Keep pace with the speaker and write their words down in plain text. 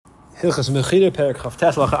Hilchas Mechira Perek Chav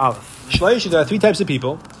Tes Halacha Aleph. Shloish, there are three types of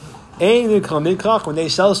people. Ein Mikra Mikrach, when they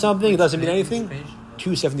sell something, it doesn't mean anything.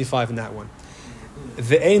 275 in that one.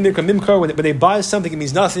 The Ein Mikra Mimkar, when they buy something, it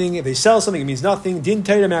means nothing. If they sell something, it means nothing. Din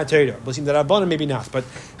Teira Mat Teira. Bosim that Rabbanan, maybe not. But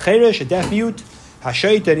Cheresh, a deaf mute,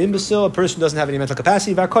 Hashait, an imbecile, a person who doesn't have any mental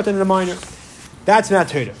capacity, Vakot, and a minor. That's Mat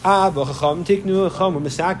Teira. V'chacham Tiknu Cham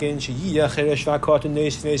U'Mesakin Sheyiyah Cheresh Vakot and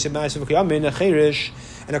Neis Neis Ma'asav V'Kayamin a Cheresh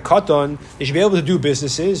and a Koton. They should be able to do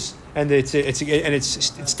businesses. And it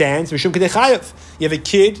stands. You have a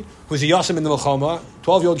kid who's a Yosem in the Melchoma,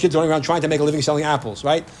 12-year-old kid running around trying to make a living selling apples,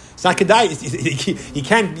 right? It's not Kedai. He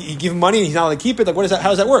can't give him money and he's not allowed to keep it. Like, what is that? How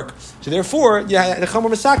does that work? So therefore, the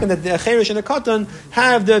Chamor Masakin, that the Cheresh and the Katan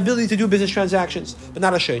have the ability to do business transactions, but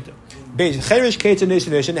not a Shaita. Cheresh, Ketzah, Neis,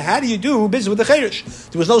 and how do you do business with the Cheresh?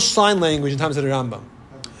 There was no sign language in times of the Rambam.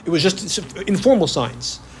 It was just informal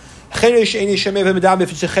signs. Cheresh,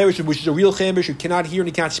 if it's a cheresh, which is a real cheresh, you cannot hear and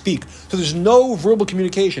you can't speak. So there's no verbal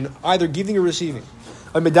communication, either giving or receiving.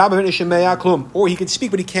 Or he can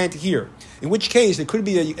speak, but he can't hear. In which case, there could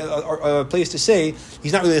be a place to say,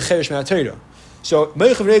 he's not really a cheresh me'atayra. So,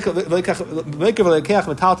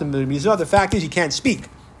 the fact is, he can't speak.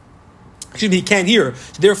 Excuse me, he can't hear.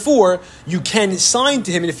 So therefore, you can sign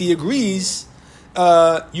to him, and if he agrees,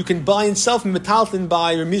 you can buy and sell from metalton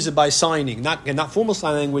by remizah by signing, not formal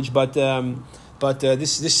sign language, but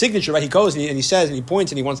this signature, right? He goes and he says and he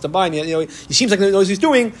points and he wants to buy, and he seems like he knows what he's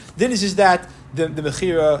doing. Then is that the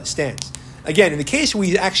mechira stands. Again, in the case where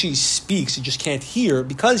he actually speaks, he just can't hear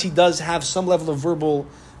because he does have some level of verbal.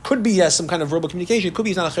 Could be he has some kind of verbal communication. It could be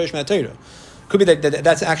he's not a cheresh me'atayra. Could be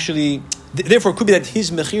that's actually. Therefore, it could be that his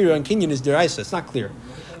mechira and kinyan is deraisa. It's not clear.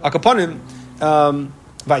 Akaponim.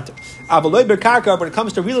 Weiter. When it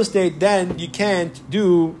comes to real estate, then you can't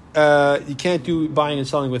do buying and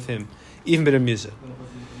selling with him, even with a mizah.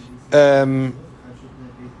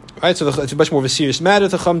 Right, so it's much more of a serious matter.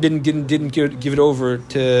 The Chum didn't give it over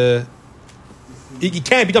to. It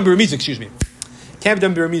can't be done by remizah. Excuse me. It can't be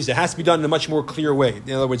done by remizah. It has to be done in a much more clear way.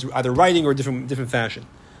 In other words, either writing or different fashion.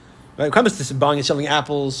 Right? When it comes to buying and selling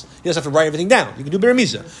apples, you just have to write everything down. You can do by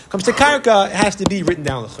remizah. When it comes to karka, it has to be written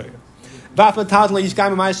down. Even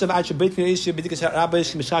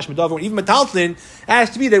metaltlin has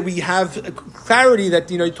to be that we have clarity that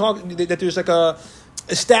that there's like a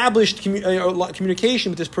established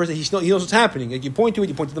communication with this person. He knows what's happening. Like you point to it,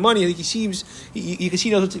 you point to the money. He seems you can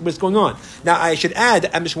see he knows what's going on. Now I should add,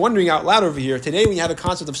 I'm just wondering out loud over here. Today when you have a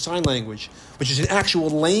concept of sign language, which is an actual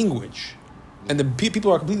language, and the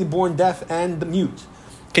people are completely born deaf and mute,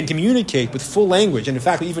 can communicate with full language, and in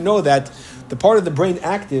fact we even know that the part of the brain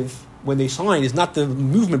active when they sign is not the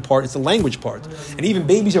movement part, it's the language part. And even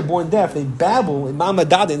babies are born deaf, they babble in mama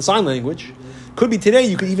dada in sign language. Could be today,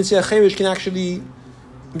 you could even say a cheresh can actually,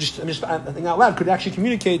 I'm just thinking out loud, could actually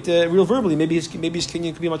communicate real verbally. Maybe his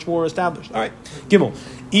kinyan could be much more established. All right. Gimel.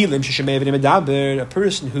 Ilim sheshamei a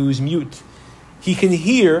person who's mute. He can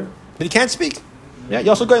hear, but he can't speak. Yeah,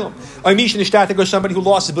 Yosel Goylem. Amish Nishtatik or somebody who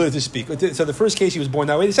lost his ability to speak. So the first case he was born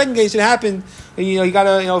that way. The second case it happened. He got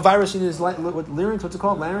a virus in his larynx. What's it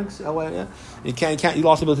called? Larynx. Yeah. He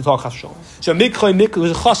lost the ability to talk. So Mikroy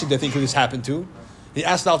was a chassid. I think who this happened to. He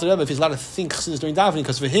asked the Alter Rebbe if he's allowed to think chassidus during davening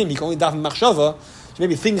because for him he can only daven machshava. So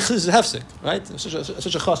maybe think chassidus is hefsek, right? Such a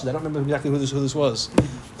chassid. I don't remember exactly who this was.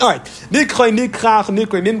 All right, Mikroy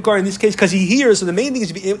Mimkar in this case because he hears. So the main thing is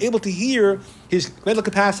to be able to hear. His mental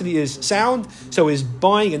capacity is sound, so his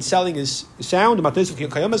buying and selling is sound, and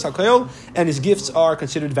his gifts are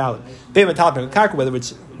considered valid. Whether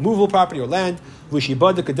it's movable property or land,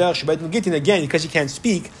 again, because he can't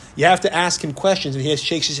speak, you have to ask him questions, and he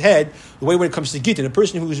shakes his head. The way when it comes to gittin, a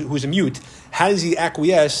person who's a mute, how does he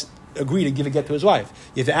agree to give a get to his wife?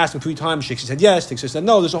 You have to ask him 3 times, shakes his head yes, shakes his head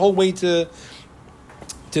no. There's a whole way to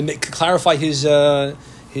clarify his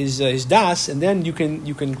das, and then you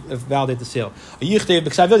can validate the sale.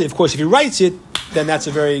 Of course, if he writes it, then that's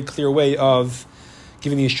a very clear way of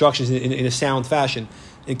giving the instructions in a sound fashion.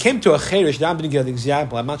 It came to a cheresh. The Rambam didn't give an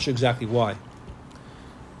example. I'm not sure exactly why.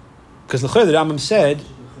 Because the Rambam said,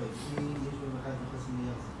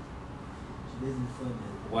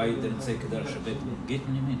 why you didn't say Kedar Shabbat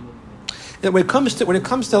Gittin, you mean? That when it comes to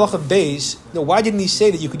halacha beis, why didn't he say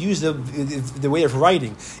that you could use the way of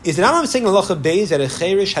writing? Is the Rambam saying halacha beis that a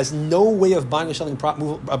cheresh has no way of buying or selling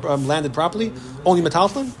landed properly, only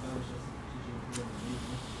metalton?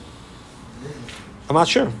 I'm not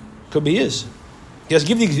sure. Could be he is. He has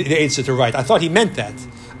given the eitzah to write. I thought he meant that.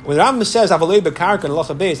 When the Rambam says avalei bekarka and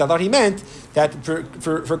halacha beis, I thought he meant that for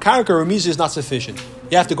karka remizah is not sufficient.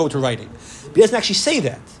 You have to go to writing. But he doesn't actually say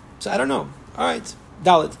that. So I don't know. All right,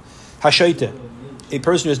 Dalit. Hashaita. a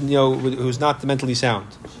person who's not mentally sound.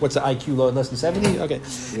 What's the IQ low? Less than 70? Okay.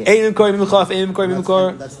 Yeah.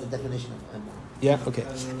 That's the definition of Yeah, okay.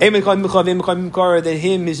 Then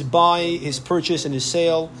him, his buy, his purchase, and his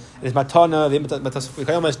sale, and his matana,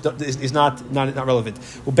 is not relevant.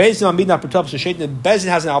 Bezin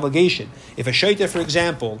has an obligation. If a shaita, for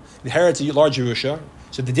example, inherits a large Yerusha,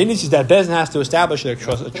 so the din is that Bezin has to establish a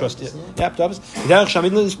trust. As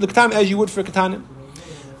you would for Katanim.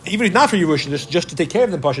 Even if not for Yerusha, just to take care of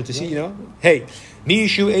them, Pasha, to see, hey,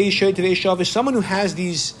 is someone who has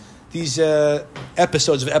these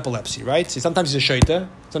episodes of epilepsy, right? So sometimes he's a shaita,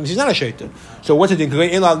 sometimes he's not a shaita. So what's the thing?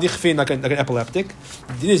 Like an epileptic.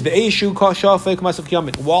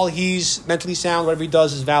 While he's mentally sound, whatever he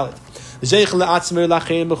does is valid. He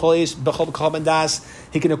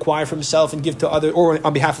can acquire for himself and give to other, or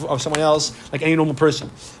on behalf of someone else, like any normal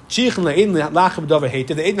person. The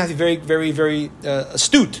Aiden has to be very, very, very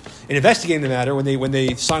astute in investigating the matter when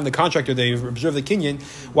they sign the contract or they observe the kinyan.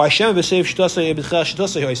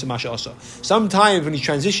 Sometimes when he's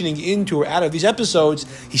transitioning into or out of these episodes,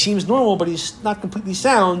 he seems normal, but he's not completely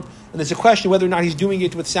sound, and there's a question whether or not he's doing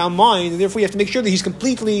it with sound mind, and therefore you have to make sure that he's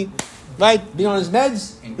completely being on his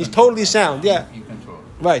meds. He's totally sound. Yeah. In control.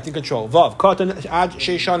 Right, in control. Vav, katan ad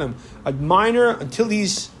sheishanim. A minor until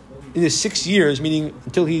he's in his 6 years, meaning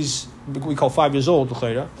until he's, we call 5 years old,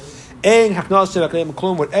 whatever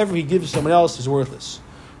he gives someone else is worthless.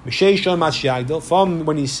 From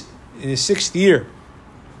when he's in his 6th year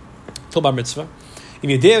till bar mitzvah.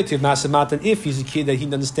 If he's a kid that he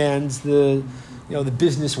understands the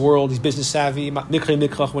business world, he's business savvy.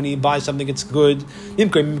 When he buys something, it's good.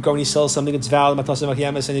 When he sells something, it's valid. And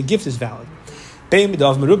a gift is valid. When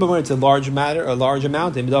it's a large amount,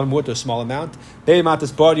 a small amount.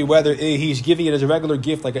 Whether he's giving it as a regular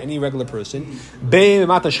gift, like any regular person.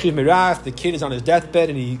 The kid is on his deathbed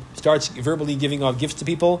and he starts verbally giving off gifts to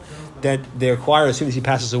people that they acquire as soon as he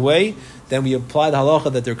passes away. Then we apply the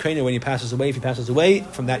halacha that they're trained when he passes away, if he passes away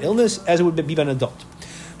from that illness, as it would be by an adult.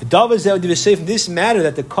 The Dava say from this matter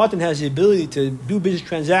that the katan has the ability to do business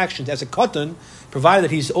transactions as a katan, provided that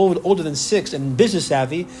he's older than 6 and business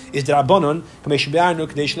savvy, is the Rabbanon,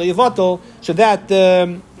 so that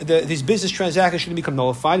these business transactions shouldn't become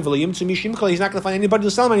nullified. He's not going to find anybody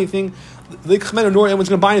to sell him anything, nor anyone's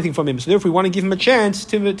going to buy anything from him. So therefore, we want to give him a chance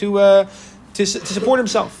to support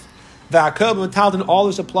himself. All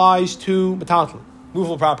this applies to metalton,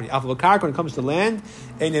 movable property. When it comes to land,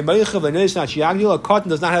 a katan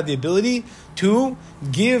does not have the ability to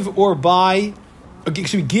give or buy.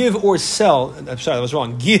 Give or sell. I'm sorry, that was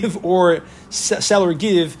wrong. Give or sell or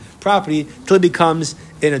give property till it becomes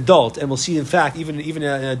an adult, and we'll see. In fact, even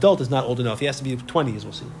an adult is not old enough. He has to be 20, as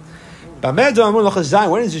we'll see. When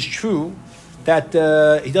is this true that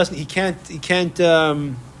he can't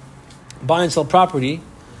buy and sell property,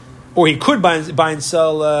 or he could buy and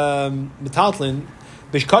sell metaltlin?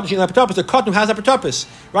 The katan who has apotropos,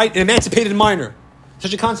 right? An emancipated minor.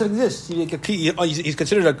 Such a concept exists. He's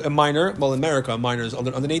considered a minor. Well, in America, a minor is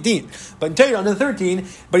under 18. But in Torah, under 13.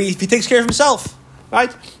 But he takes care of himself,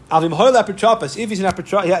 right? If he's an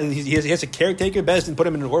apotropos, he has a caretaker. Best and put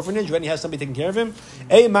him in an orphanage. When he has somebody taking care of him,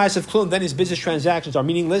 then his business transactions are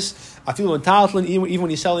meaningless. Even when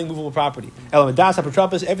he's selling movable property.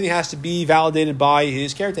 Everything has to be validated by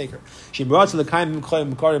his caretaker. If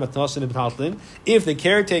the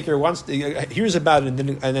caretaker hears about it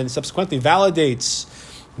and then subsequently validates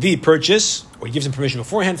the purchase, or he gives him permission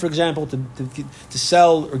beforehand, for example, to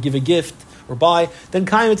sell or give a gift or buy, then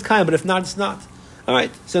it's kaim. But if not, it's not. All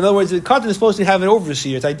right. So in other words, the katan is supposed to have an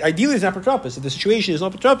overseer. Ideally, it's an apotropos. If the situation is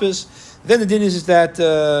an apotropos, then the din is that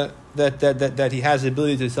he has the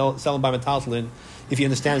ability to sell and buy metaltlin if he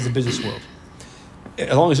understands the business world,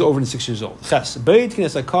 as long as he's over 6 years old.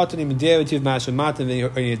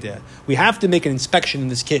 We have to make an inspection in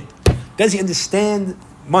this kid. Does he understand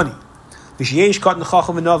money? Sometimes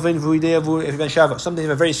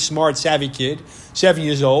a very smart, savvy kid, 7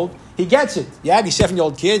 years old, he gets it. Yeah, these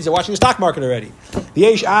 7-year-old kids are watching the stock market already.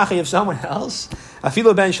 If someone else, he's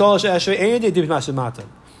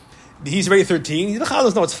already 13. He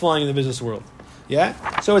doesn't know what's flying in the business world. Yeah,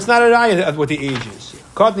 so it's not an idea of what the age is. The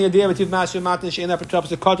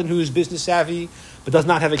cotton who is business savvy but does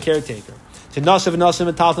not have a caretaker.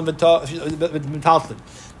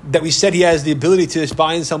 That we said he has the ability to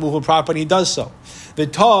buy and sell movable property, he does so.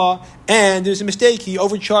 And there's a mistake. He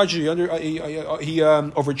overcharges,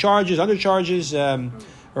 undercharges,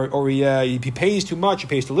 or he pays too much, he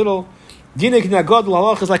pays too little.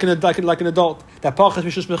 Is like an adult. That pachas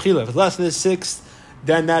mishus mechila. If it's less than a 6th,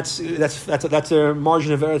 then that's a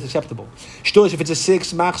margin of error that's acceptable. If it's a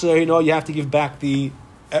 6 machzor, you have to give back the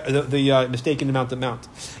mistaken amount.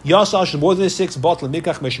 Yasal should more than a 6, bottle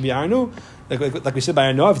mikach meshabi arnu. Like we said by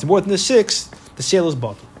Arno, if it's more than a 6, the sale is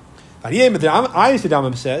bottled.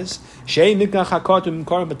 Ayis says,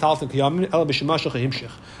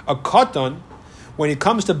 a cotton, when it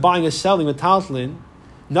comes to buying or selling metaltlin,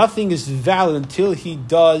 nothing is valid until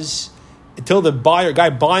the guy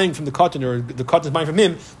buying from the cotton or the cotton is buying from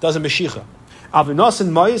him does a meshicha.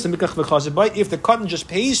 If the cotton just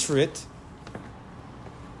pays for it,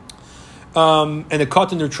 and the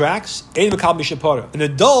cotton retracts, an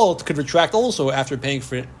adult could retract also after paying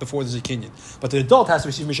for it before there's a kinyan. But the adult has to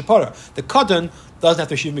receive mishapara. The cotton doesn't have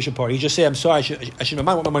to receive mishapara. He just say, I'm sorry, I should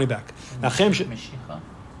want my money back. An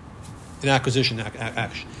acquisition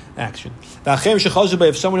action.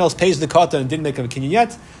 If someone else pays the cotton and didn't make a kinyan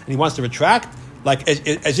yet, and he wants to retract, like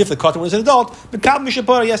as if the cotton was an adult, but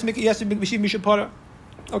mishapara, he has to receive mishapara.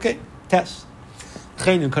 Okay, test.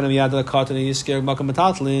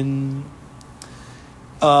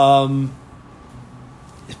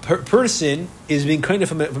 Person is being kind of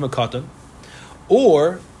from a cotton,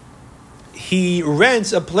 or he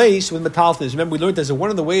rents a place with metaltlins. Remember, we learned that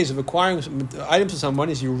one of the ways of acquiring items from someone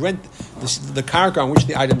is you rent the karka on which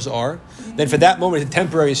the items are. Then for that moment, it's a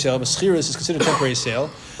temporary sale. Maschiris is considered a temporary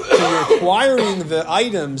sale. So you're acquiring the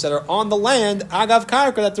items that are on the land, agav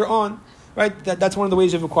karka, that they're on. Right? That's one of the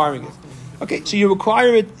ways of acquiring it. Okay, so you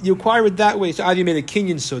acquire it that way. So either you made a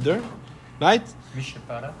kinyan sudar, right?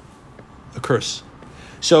 Mishapara. A curse.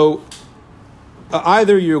 So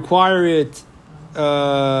either you acquire it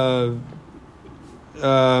from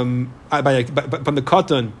the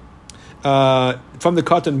cotton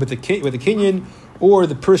with the kinyan, or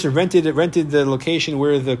the person rented the location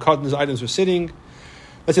where the cotton's items were sitting.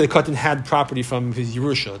 Let's say the cotton had property from his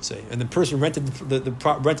Yerusha, let's say, and the person rented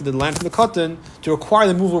the land from the cotton to acquire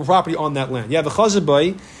the movable property on that land. You have a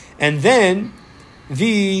chazabai, and then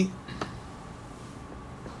the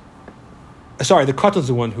cotton's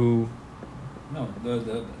the one who. No,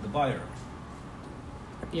 the buyer.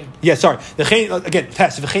 Yeah, sorry. Again,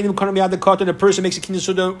 test. If the cotton, a person makes a kinyan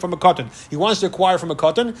suda from a cotton. He wants to acquire from a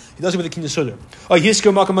cotton. He does it with a kinyan suda.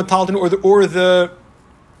 Or the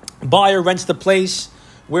buyer rents the place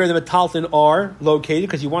where the metalton are located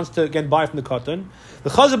because he wants to again buy from the cotton.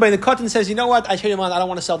 The chazabay, the cotton says, you know what? I don't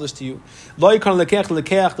want to sell this to you. Lo yikon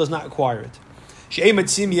lekeach does not acquire it.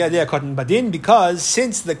 Because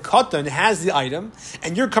since the cotton has the item,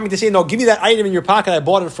 and you're coming to say, no, give me that item in your pocket, I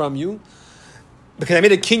bought it from you, because I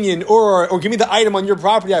made a kinyan, or give me the item on your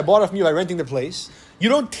property, I bought it from you by renting the place. You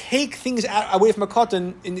don't take things away from a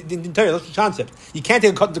cotton in the entire. That's the concept. You can't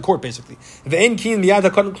take a cotton to court, basically. Being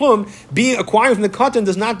acquiring from the cotton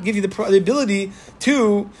does not give you the ability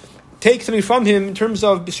to take something from him in terms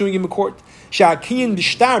of suing him in court. Because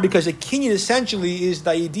a kinyan essentially is the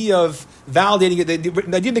idea of validating it. The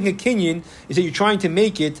idea of making a kinyan is that you're trying to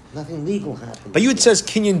make it. Nothing legal happens. But you, it says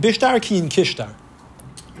kinyan bishtar or kinyan kishtar?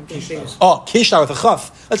 Kishtar. Oh, kishtar with a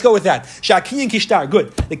chaf. Let's go with that. Kinyan kishtar.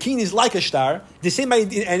 Good. The kinyan is like a star. The same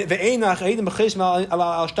idea. Edim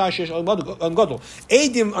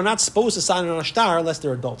are not supposed to sign on a star unless there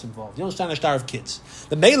are adults involved. You don't sign a star of kids.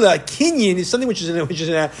 The mela kinyan is something which is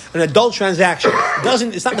an adult transaction.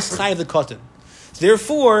 It's not the sky of the cotton. So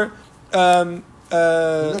therefore.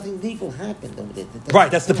 Nothing legal happened. Right,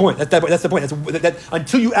 that's the point. That's the point. That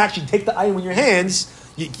until you actually take the item in your hands,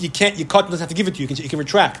 you can't. Your cotton doesn't have to give it to you. You can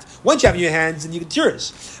retract. Once you have it in your hands, then it's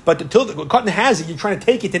yours. But until the cotton has it, you're trying to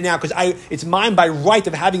take it to now because it's mine by right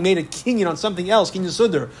of having made a kinyan on something else, kinyan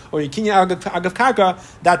sudar or your kinyan agav karka.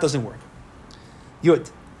 That doesn't work.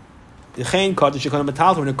 Yud. When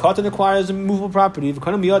a cotton acquires a movable property, they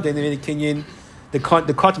made a kinyan. The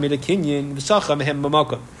cotton made a kinyan.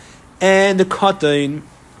 And the cotton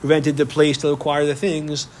rented the place to acquire the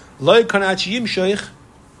things.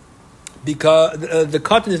 Because the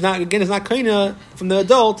cotton is not kind from the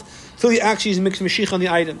adult till he actually is mixed mashich on the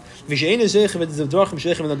item.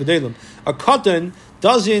 A cotton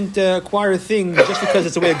doesn't acquire a thing just because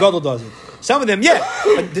it's the way a gadol does it. Some of them, yeah,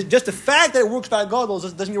 but just the fact that it works by a gadol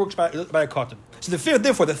doesn't mean it works by a cotton. So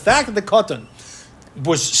therefore, the fact that the cotton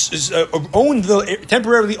was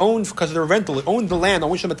temporarily owned because of the rental, it owned the land on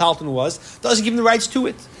which the metalton was, doesn't give him the rights to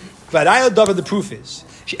it. But the proof is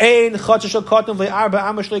the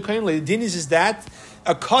din is that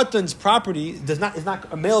a cotton's property is not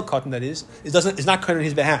a male cotton, that is not cut on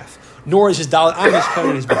his behalf, nor is his dalet amis cut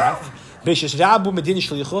on his behalf. We actually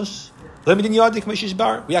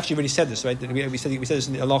already said this, right? We said this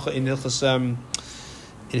in Halacha in Hilchas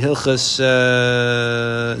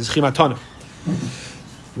Zchimatana.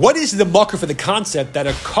 What is the marker for the concept that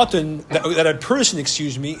a cotton, that a person, his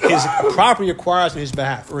property acquires on his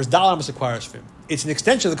behalf, or his dalet amis acquires for him? It's an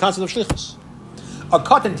extension of the concept of shlichus. A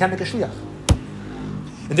katan can't make a shliach.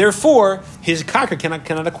 And therefore, his karka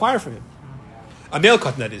cannot acquire from him. A male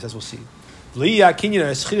katan, that is, as we'll see. Just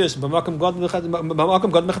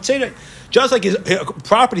like his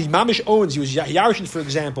property, Mamish owns, he was Yarshin, for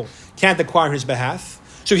example, can't acquire on his behalf.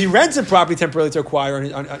 So he rents a property temporarily to acquire,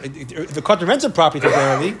 the katan rents a property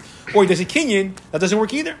temporarily, or he does a kinyan, that doesn't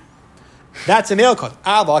work either. That's a male katan.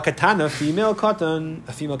 Ava katana, female katan,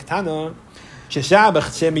 a female katana,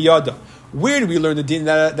 where do we learn the din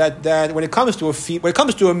that when it comes to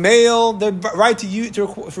a male, the right to use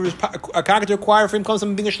for his karka to acquire for him comes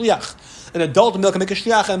from being a shliach. An adult male can make a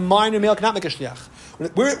shliach, a minor male cannot make a shliach.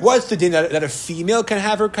 What's the din that a female can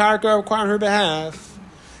have her karka acquire on her behalf?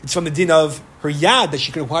 It's from the din of her yad that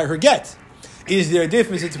she can acquire her get. Is there a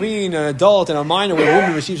difference between an adult and a minor when a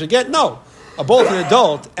woman receives her get? No. Both an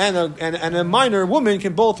adult and a minor woman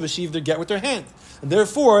can both receive their get with their hand. And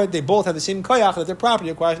therefore, they both have the same koyach that their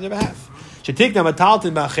property acquires on their behalf.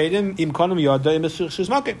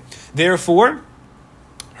 Therefore,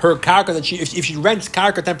 her karka that if she rents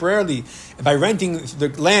karka temporarily, by renting the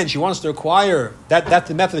land she wants to acquire, that's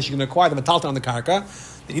the method that she can acquire the metalton on the karka.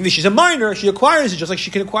 Even if she's a minor, she acquires it just like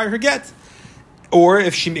she can acquire her get. Or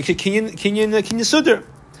if she makes a kinyan sudr.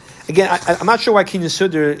 Again, I'm not sure why kinyan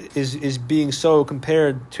sudr is being so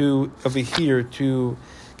compared to over here to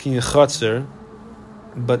kinyan chatzar,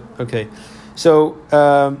 but okay. So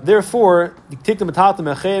therefore, take the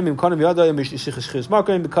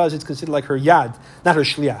because it's considered like her yad, not her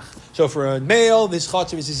shliach. So for a male, this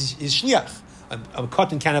chatzar is shliach. A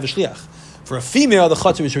katan can't have a shliach. For a female, the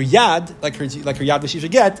chatzar is her yad, like her yad receives a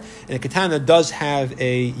get, and a katana does have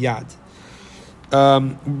a yad.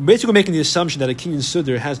 Basically, we're making the assumption that a kinyan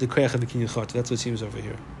sudr has the koyach of the kinyan chatzar. That's what it seems over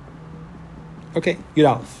here. Okay, Yud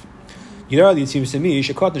Aleph. It seems to me,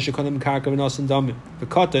 the katan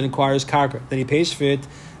acquires karka, then he pays for it.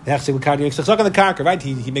 He makes a karka, right?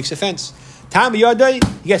 He makes a fence.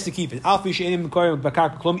 He gets to keep it.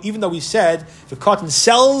 Even though we said if the katan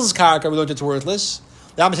sells karka, we learned it's worthless.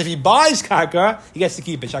 If he buys karka, he gets to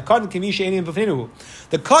keep it. The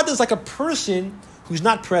katan is like a person who's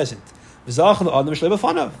not present. Right? You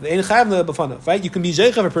can be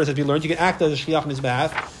zeich of a person, as we learned. You can act as a shliach on his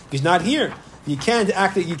behalf. He's not here. You can't be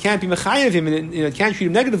mechayev him, and can't treat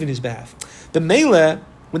him negatively in his behalf. The mele,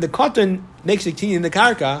 when the katan makes a kinyan in the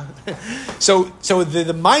karka, so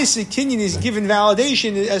the ma'aseh kinyan is given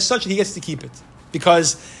validation as such that he gets to keep it,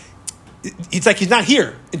 because it's like he's not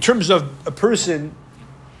here in terms of a person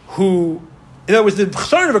who, in other words, the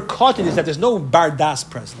chsaron of a katan is that there's no bar das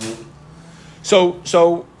present. So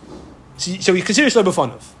he considers it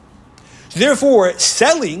b'fanav. So therefore,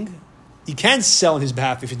 selling. He can't sell on his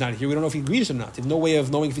behalf if he's not here. We don't know if he agrees or not. There's no way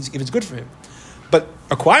of knowing if it's good for him. But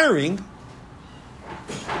acquiring,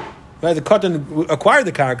 right, the katan acquired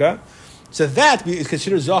the karka, so that is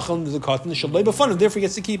considered zachal the katan, the shalei b'fanav, therefore he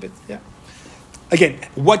gets to keep it. Yeah. Again,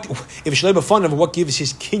 if shalei b'fanav, what gives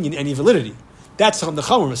his kinyan any validity? That's the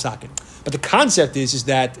chamer masakin. But the concept is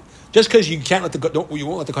that just because you won't let the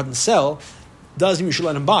katan sell, doesn't mean you should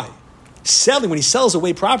let him buy. Selling, when he sells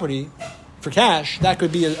away property for cash, that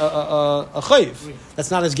could be a chayiv. That's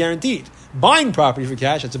not as guaranteed. Buying property for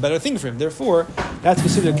cash, that's a better thing for him. Therefore, that's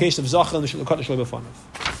considered a case of zachal and the katan shalei b'fanav.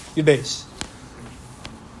 Your base.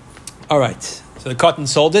 All right. So the katan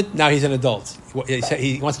sold it. Now he's an adult.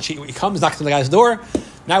 He wants to cheat. He comes, knocks on the guy's door.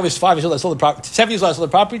 Now he's 5 years old. I sold the property. 7 years old. I sold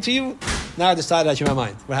the property to you. Now I decided I change my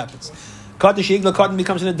mind. What happens? Katan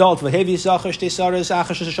becomes an adult. He's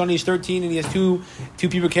 13 and he has two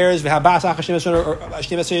pubic hairs. Or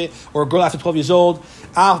a girl after 12 years old.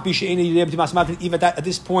 Even at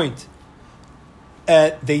this point,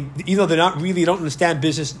 even though they don't understand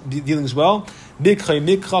business dealings well, the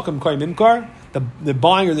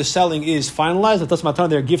buying or the selling is finalized.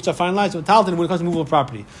 Their gifts are finalized. When it comes to movable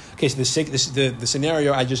property, okay. So the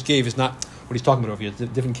scenario I just gave is not what he's talking about over here. It's a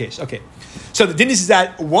different case. Okay. So the din is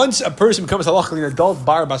that once a person becomes halachically an adult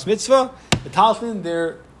bar bas mitzvah, the talton,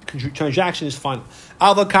 their transaction is final.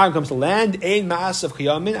 Avakar comes to land. Ein maas of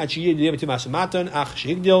chiyamin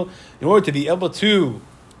in order to be able to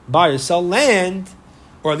buy or sell land,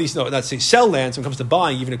 or at least not say sell land. So when it comes to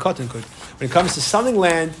buying, even a katan could. When it comes to selling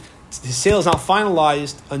land, the sale is not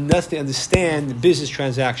finalized unless they understand the business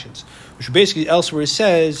transactions, which basically elsewhere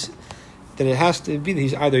says that it has to be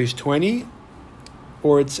that he's 20,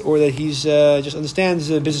 or that he's just understands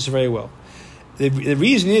the business very well. The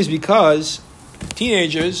reason is because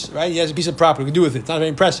teenagers, right? He has a piece of property. What can do with it? It's not very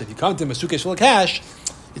impressive. You come to him a suitcase full of cash,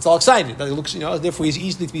 it's all excited. It looks, therefore he's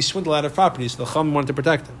easily to be swindled out of property. So the Chum wanted to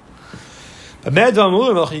protect him. But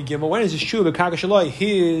when is this true?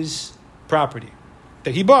 His property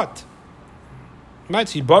that he bought. Right,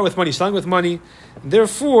 so he bought with money, he's selling with money.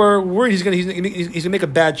 Therefore, worried he's going to make a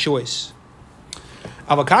bad choice.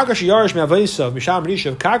 Karka that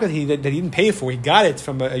he didn't pay for, he got it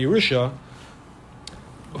from a Yerusha,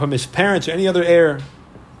 from his parents or any other heir,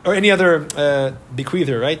 or any other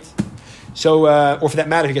bequeather, right? So, or for that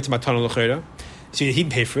matter, he gets a matana l'chera. So he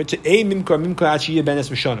didn't pay for it. So,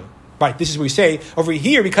 right, this is what we say over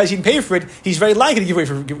here. Because he didn't pay for it, he's very likely to give away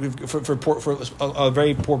for a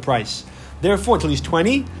very poor price. Therefore, until he's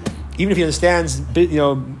 20, even if he understands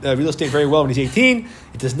real estate very well when he's 18,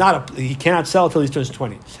 he cannot sell until he turns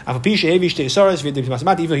 20. Even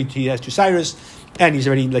though he has 2 Cyrus and he's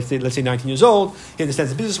already, let's say 19 years old, he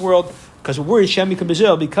understands the business world, because we're worried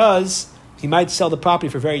because he might sell the property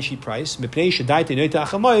for a very cheap price. Teenagers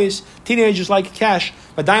like cash,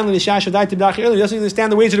 but he doesn't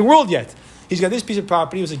understand the ways of the world yet. He's got this piece of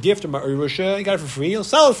property, it was a gift from Russia, he got it for free, he'll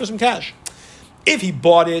sell it for some cash. If he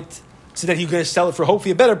bought it so that he's going to sell it for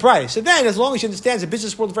hopefully a better price, so then as long as he understands the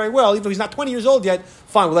business world very well, even though he's not 20 years old yet,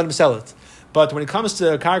 fine, we'll let him sell it. But when it comes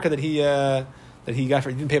to karka that he got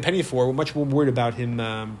he didn't pay a penny for, we're much more worried about him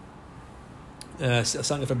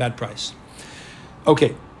selling it for a bad price.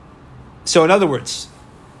 Okay, so in other words,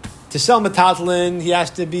 to sell metaltalin, he has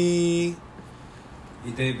to be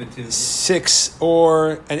 6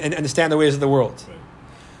 and understand the ways of the world. Right.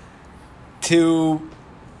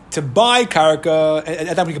 To buy karka,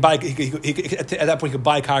 at that point he could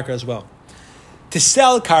buy karka as well. To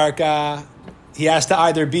sell karka, he has to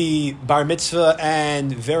either be bar mitzvah and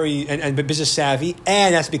business savvy,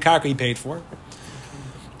 and has to be karka he paid for.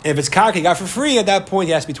 And if it's karka he got for free, at that point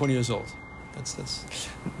he has to be 20 years old. That's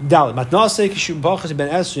Dalit.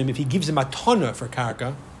 If he gives him a matana for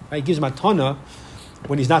karka, right? He gives him a matana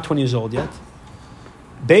when he's not 20 years old yet.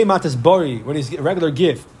 Beimat is bori, when he's a regular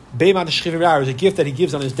gift. Beimat is shchivira, is a gift that he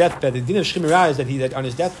gives on his deathbed. The din of shchivira is that on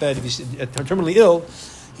his deathbed, if he's terminally ill,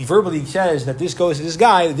 he verbally says that this goes to this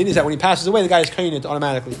guy. The din is that when he passes away, the guy is paying it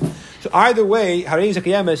automatically. So either way, Harei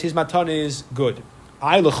Zakayemes, his matana is good.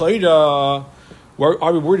 Are we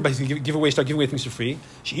worried about his giveaway? Start giving away things for free?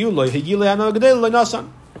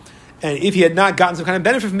 And if he had not gotten some kind of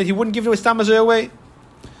benefit from it, he wouldn't give it away.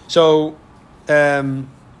 So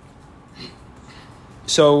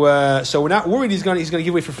we're not worried he's going to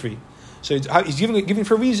give away for free. So he's giving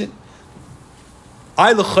for a reason.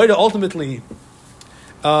 Ultimately,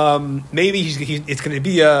 maybe it's going to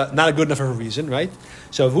be not a good enough of a reason, right?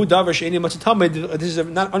 So this is a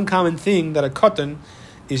not uncommon thing that a katan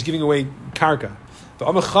is giving away karka.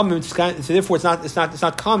 So therefore, it's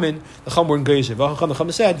not common. The Chum in Gezer. The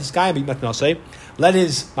Chum said this guy let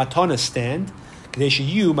his matana stand.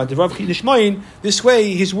 This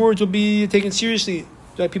way, his words will be taken seriously.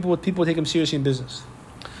 People will take him seriously in business.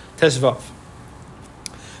 Tesvav.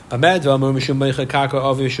 When it's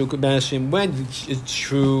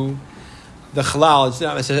true, the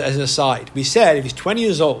halal, as an aside, we said if he's 20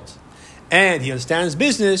 years old and he understands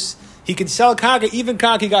business, he can sell karka, even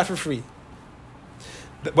karka he got for free.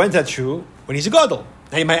 But when's that true? When he's a gadol.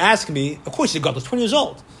 Now you might ask me, of course he's a gadol, he's 20 years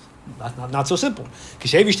old. Not so simple. When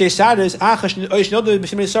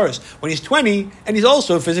he's 20 and he's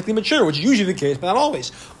also physically mature, which is usually the case, but not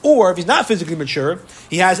always. Or if he's not physically mature,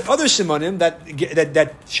 he has other simanim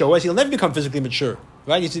that show us he'll never become physically mature.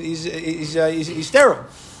 Right? He's sterile,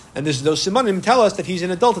 and those simanim tell us that he's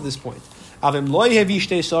an adult at this point.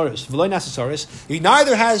 He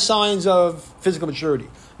neither has signs of physical maturity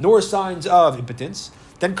nor signs of impotence.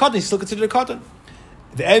 Then katan is still considered a katan.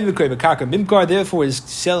 The therefore, his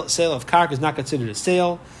sale of karka is not considered a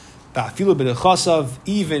sale.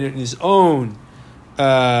 Even in his own,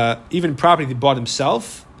 even property he bought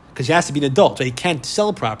himself, because he has to be an adult, so he can't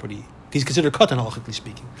sell property. He's considered katan, halachically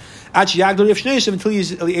speaking. Until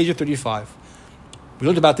he's at the age of 35. We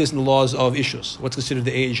learned about this in the laws of Ishus. What's considered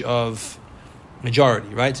the age of majority,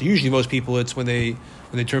 right? So usually most people, it's when they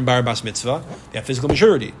turn bar bas mitzvah, they have physical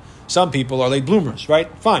maturity. Some people are late bloomers,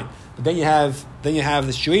 right? Fine. But then you have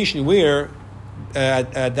the situation where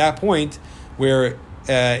at that point where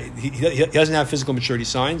he doesn't have physical maturity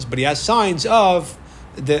signs, but he has signs of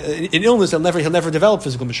an illness that he'll never develop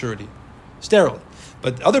physical maturity, sterile.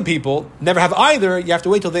 But other people never have either. You have to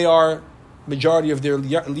wait till they are majority of their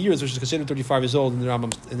years, which is considered 35 years old in the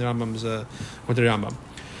Rambam's Rambam.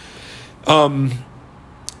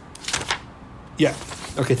 Yeah.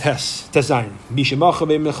 Okay, Tess Zayin.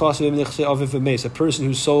 A person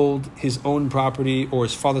who sold his own property or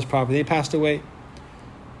his father's property, they passed away.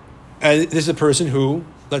 And this is a person who,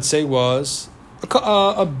 let's say, was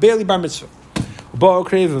a barely bar mitzvah. And the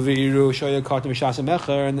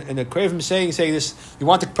Krevim saying this, you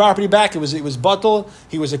want the property back, it was batal,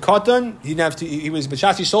 he was a katan, he didn't have to, he was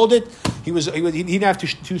Bashasi sold it, he didn't have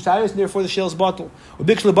two status, and therefore the shell is batal.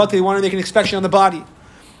 They want to make an inspection on the body.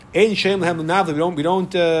 We don't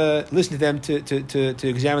listen to them to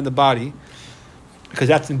examine the body, because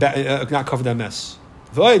that's not covered that mess.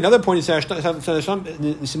 Another point is when the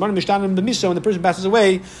person passes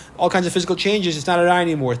away, all kinds of physical changes, it's not a eye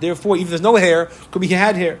anymore. Therefore, even if there's no hair, could be he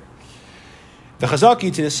had hair. The assumption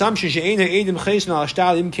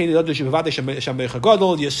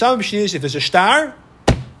is if there's a star,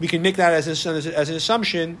 we can make that as an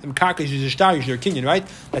assumption. And Karka is a star, usually a Kenyan, right?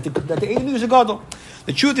 That the Eidim is a gadol.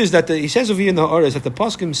 The truth is that he says over here in the Ha'aretz that the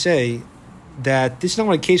Poskim say that this is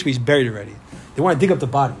not a case where he's buried already. They want to dig up the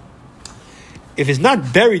body. If it's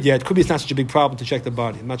not buried yet, could be it's not such a big problem to check the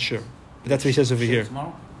body. I'm not sure. But that's what he says over here.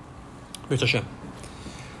 Tomorrow? Where's Hashem?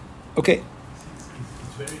 Okay.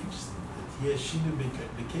 It's very interesting that he has Shinu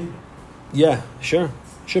Bekeda. Yeah, sure,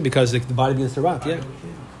 because the body begins to rot. Yeah.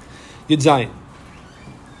 Yud Zayin.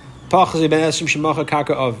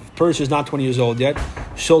 Person is not 20 years old yet.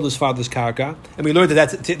 Sold his father's karka, and we learned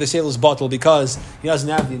that the sale is bottled because he doesn't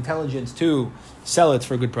have the intelligence to sell it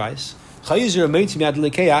for a good price. He can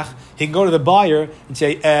go to the buyer and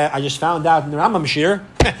say, I just found out in the Rambam Shir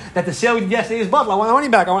that the sale we did yesterday is bottled. I want the money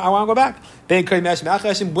back. I want to go back.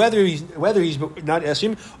 Whether he's not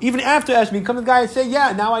Esim, even after Esim, he come to the guy and say,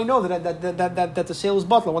 yeah, now I know that the sale is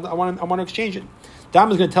bottled. I want to exchange it.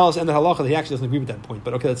 Dam is going to tell us in the halacha that he actually doesn't agree with that point.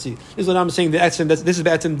 But okay, let's see. This is what I'm saying. This is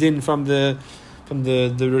the Etzem din from the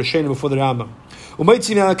Roshena before the Rambam.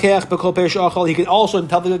 He can also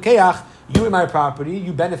tell the Keach, you in my property,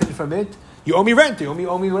 you benefited from it. You owe me rent. You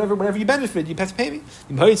owe me whatever you benefit. You have to pay me.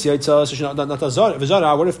 What if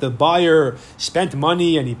the buyer spent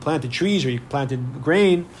money and he planted trees or he planted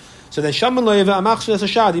grain? So then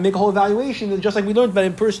you make a whole evaluation, just like we learned about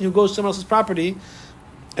a person who goes to someone else's property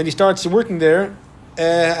and he starts working there.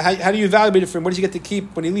 How do you evaluate it for him? What does he get to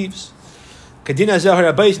keep when he leaves?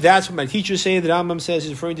 That's what my teachers say. The Rambam says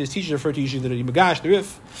he's referring to his teachers, refer to usually the Magash, the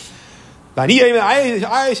Rif. I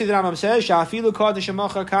say the Rambam says even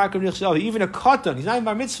a katan, he's not even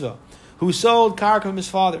bar mitzvah, who sold karka from his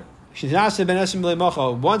father. Once he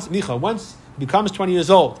becomes 20 years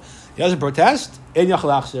old, he doesn't protest. At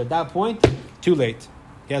that point, too late.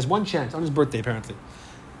 He has one chance on his birthday, apparently.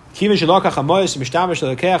 Since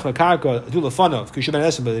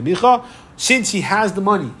he has the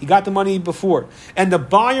money, he got the money before, and the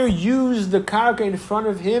buyer used the karka in front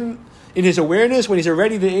of him in his awareness when he's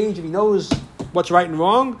already the age and he knows what's right and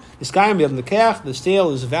wrong, the sale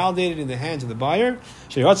is validated in the hands of the buyer.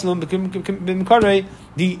 The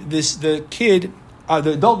kid,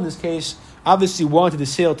 the adult in this case, obviously wanted the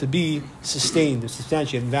sale to be sustained,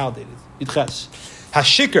 substantiated, and validated.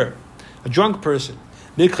 Hashikar, a drunk person,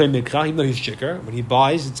 even though he's shikar, when he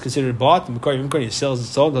buys, it's considered bought. He sells, it's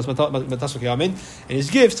sold. And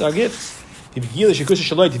his gifts are gifts. If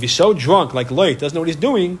he's so drunk, like light, doesn't know what he's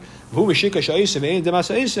doing, so in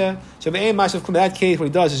that case, what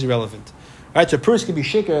he does is irrelevant. Right? So a person can be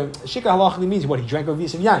shikar. Shikar halachically means what? He drank a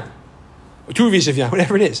vis of yain, or 2 vis of yain,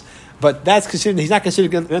 whatever it is. But that's considered. He's not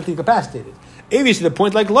considered mentally incapacitated. If he's to the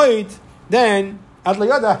point like light, then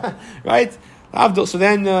adlayada, right? So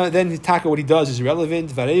then Taka, what he does is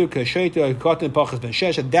irrelevant. At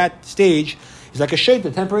that stage, he's like a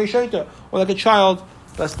shaita, temporary shaita, or like a child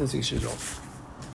less than 6 years old.